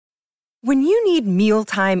When you need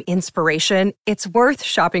mealtime inspiration, it's worth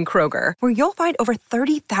shopping Kroger, where you'll find over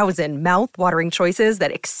 30,000 mouth-watering choices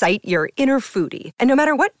that excite your inner foodie. And no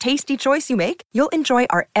matter what tasty choice you make, you'll enjoy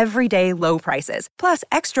our everyday low prices, plus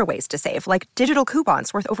extra ways to save, like digital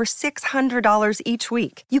coupons worth over $600 each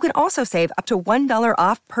week. You can also save up to $1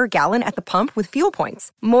 off per gallon at the pump with fuel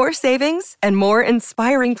points. More savings and more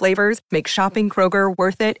inspiring flavors make shopping Kroger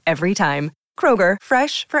worth it every time. Kroger,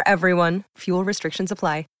 fresh for everyone. Fuel restrictions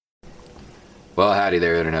apply. Well, howdy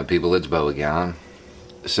there, Internet people. It's Beau again.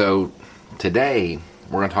 So, today,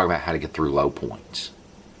 we're going to talk about how to get through low points.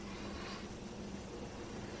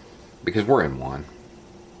 Because we're in one.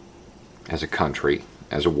 As a country,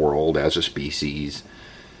 as a world, as a species,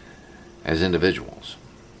 as individuals.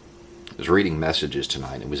 I was reading messages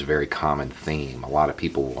tonight, and it was a very common theme. A lot of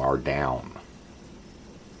people are down.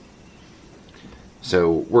 So,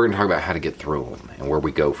 we're going to talk about how to get through them and where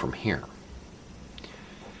we go from here.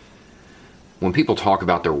 When people talk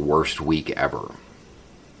about their worst week ever,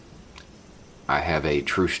 I have a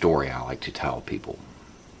true story I like to tell people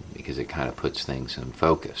because it kind of puts things in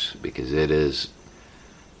focus. Because it is,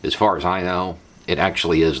 as far as I know, it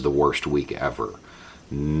actually is the worst week ever.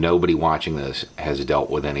 Nobody watching this has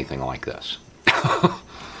dealt with anything like this.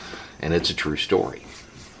 And it's a true story.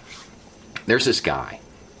 There's this guy.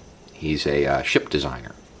 He's a ship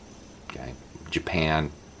designer. Okay,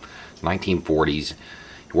 Japan, 1940s.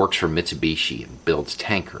 He works for Mitsubishi and builds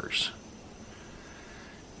tankers.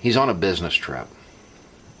 He's on a business trip,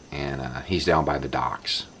 and he's down by the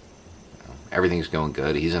docks. Everything's going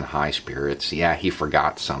good. He's in high spirits. Yeah, he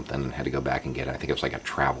forgot something and had to go back and get it. I think it was like a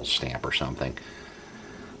travel stamp or something.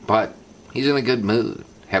 But he's in a good mood,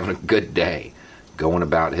 having a good day, going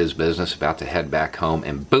about his business, about to head back home,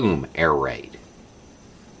 and boom, air raid.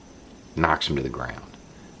 Knocks him to the ground.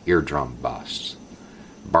 Eardrum busts.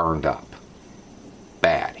 Burned up.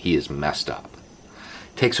 Bad. He is messed up.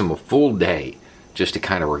 Takes him a full day just to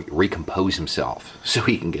kind of recompose himself so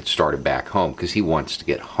he can get started back home because he wants to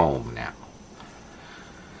get home now.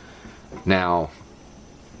 Now,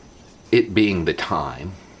 it being the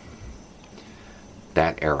time,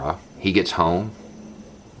 that era, he gets home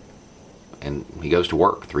and he goes to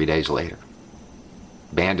work 3 days later.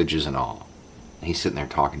 Bandages and all. And he's sitting there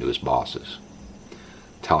talking to his bosses,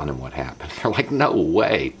 telling him what happened. They're like, no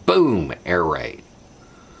way. Boom, air raid.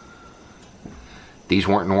 These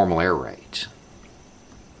weren't normal air raids.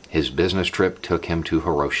 His business trip took him to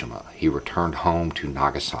Hiroshima. He returned home to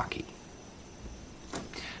Nagasaki.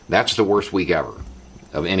 That's the worst week ever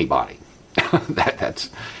of anybody.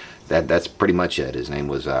 That's pretty much it. His name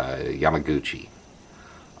was Yamaguchi.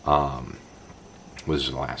 Was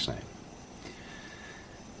his last name.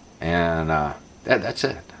 And that's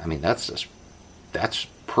it. I mean, that's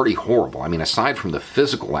pretty horrible. I mean, aside from the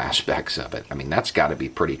physical aspects of it, I mean, that's got to be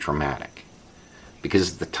pretty traumatic.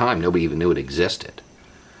 Because at the time, nobody even knew it existed.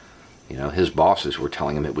 You know, his bosses were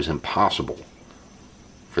telling him it was impossible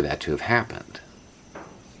for that to have happened.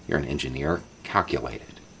 You're an engineer, calculate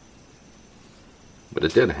it. But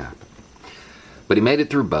it did happen. But he made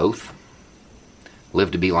it through both.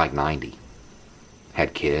 Lived to be like 90.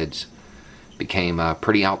 Had kids. Became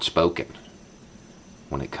pretty outspoken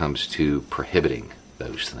when it comes to prohibiting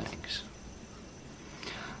those things.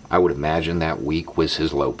 I would imagine that week was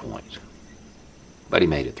his low point. But he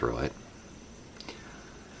made it through it.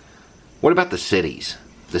 What about the cities?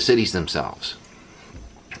 The cities themselves.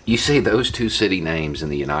 You say those two city names in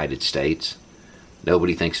the United States,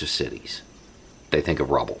 nobody thinks of cities. They think of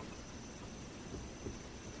rubble.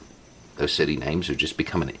 Those city names have just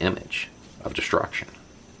become an image of destruction.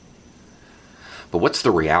 But what's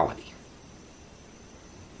the reality?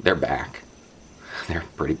 They're back. They're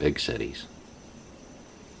pretty big cities.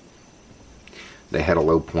 They had a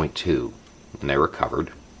low point too. And they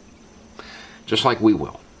recovered. Just like we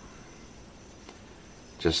will.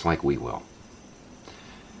 Just like we will.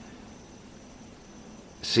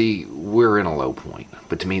 See, we're in a low point.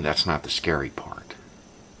 But to me, that's not the scary part.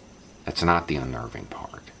 That's not the unnerving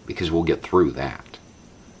part. Because we'll get through that.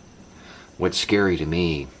 What's scary to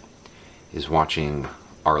me is watching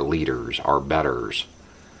our leaders, our betters,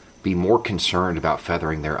 be more concerned about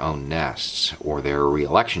feathering their own nests or their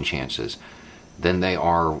re-election chances than they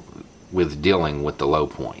are with dealing with the low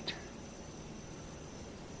point.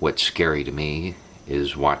 What's scary to me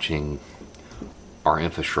is watching our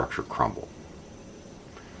infrastructure crumble.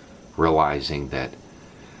 Realizing that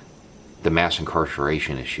the mass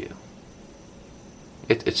incarceration issue,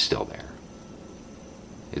 it's still there.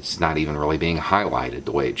 It's not even really being highlighted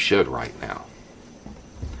the way it should right now.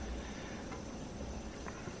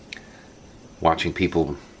 Watching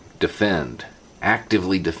people defend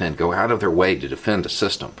actively defend, go out of their way to defend a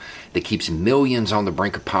system that keeps millions on the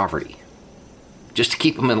brink of poverty, just to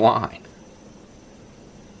keep them in line.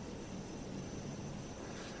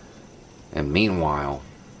 And meanwhile,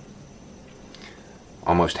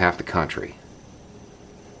 almost half the country,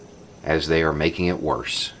 as they are making it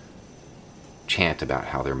worse, chant about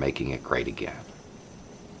how they're making it great again.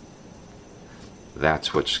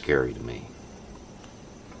 That's what's scary to me.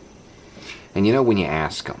 And you know, when you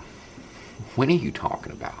ask them, when are you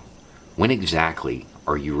talking about? When exactly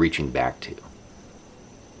are you reaching back to?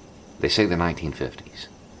 They say the 1950s.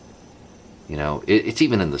 You know, it's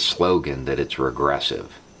even in the slogan that it's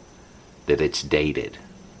regressive, that it's dated.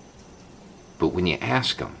 But when you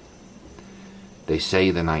ask them, they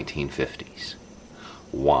say the 1950s.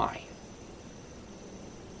 Why?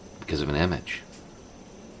 Because of an image.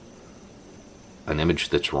 An image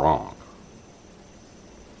that's wrong.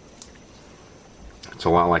 It's a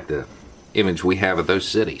lot like the image we have of those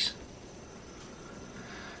cities.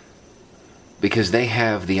 Because they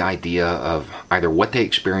have the idea of either what they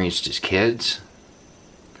experienced as kids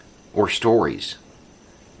or stories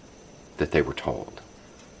that they were told.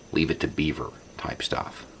 Leave it to Beaver type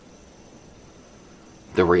stuff.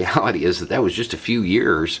 The reality is that was just a few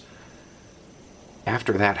years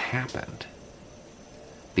after that happened.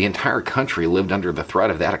 The entire country lived under the threat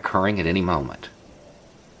of that occurring at any moment.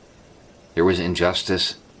 There was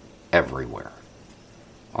injustice everywhere.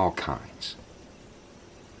 All kinds.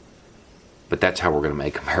 But that's how we're going to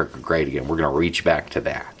make America great again. We're going to reach back to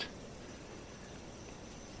that.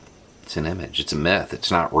 It's an image. It's a myth.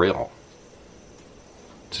 It's not real.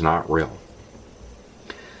 It's not real.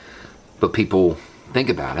 But people think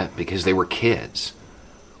about it because they were kids,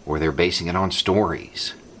 or they're basing it on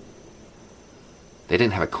stories. They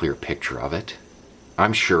didn't have a clear picture of it.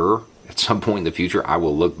 I'm sure at some point in the future I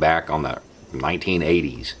will look back on the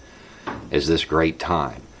 1980s as this great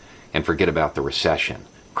time and forget about the recession,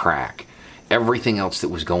 crack, everything else that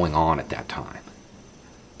was going on at that time.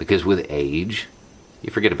 Because with age, you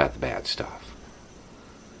forget about the bad stuff.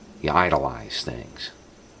 You idolize things.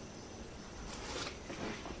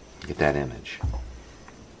 Get that image.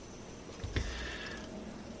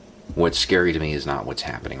 What's scary to me is not what's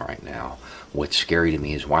happening right now. What's scary to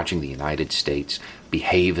me is watching the United States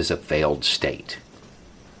behave as a failed state.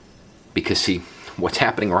 Because, see, what's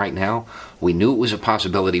happening right now, we knew it was a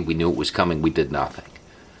possibility, we knew it was coming, we did nothing.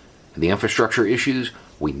 The infrastructure issues,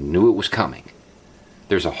 we knew it was coming.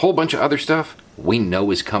 There's a whole bunch of other stuff we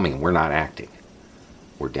know is coming and we're not acting.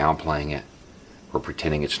 We're downplaying it. We're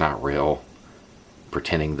pretending it's not real.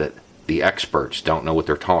 Pretending that the experts don't know what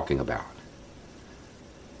they're talking about.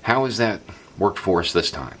 How has that worked for us this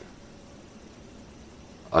time?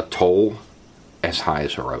 A toll as high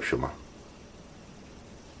as Hiroshima.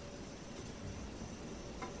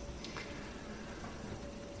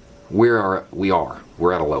 We're at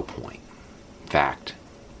a low point. Fact.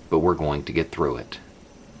 But we're going to get through it.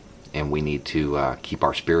 And we need to keep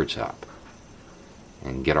our spirits up.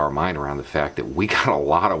 And get our mind around the fact that we got a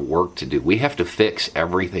lot of work to do. We have to fix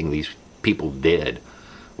everything these people did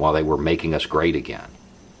while they were making us great again.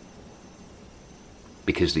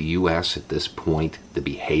 Because the U.S. at this point, the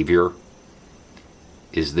behavior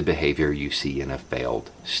is the behavior you see in a failed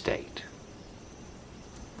state.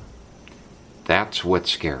 That's what's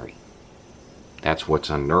scary. That's what's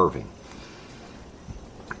unnerving.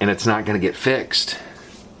 And it's not going to get fixed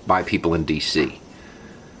by people in D.C.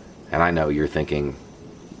 And I know you're thinking,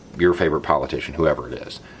 your favorite politician, whoever it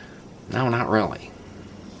is. No, not really.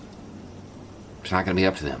 It's not going to be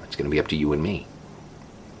up to them. It's going to be up to you and me.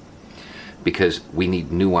 Because we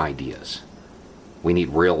need new ideas. We need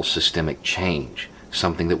real systemic change.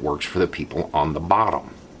 Something that works for the people on the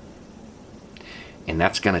bottom. And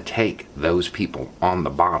that's going to take those people on the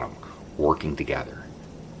bottom working together,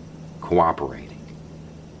 cooperating,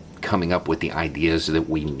 coming up with the ideas that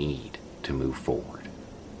we need to move forward.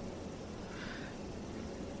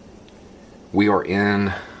 We are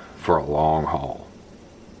in for a long haul.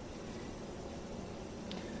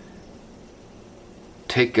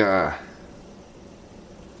 Take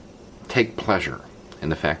pleasure in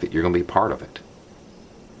the fact that you're going to be part of it.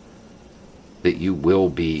 That you will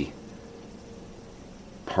be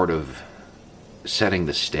part of setting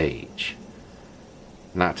the stage.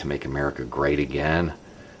 Not to make America great again,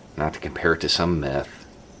 not to compare it to some myth,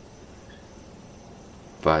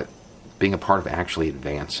 but being a part of actually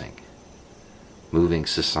advancing, moving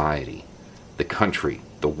society, the country,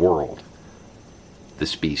 the world, the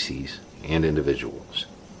species, and individuals,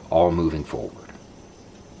 all moving forward.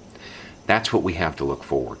 That's what we have to look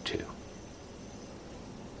forward to.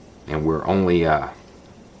 And we're only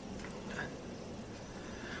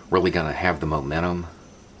really going to have the momentum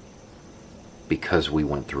because we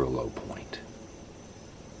went through a low point.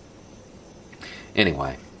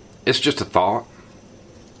 Anyway, it's just a thought.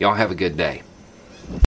 Y'all have a good day.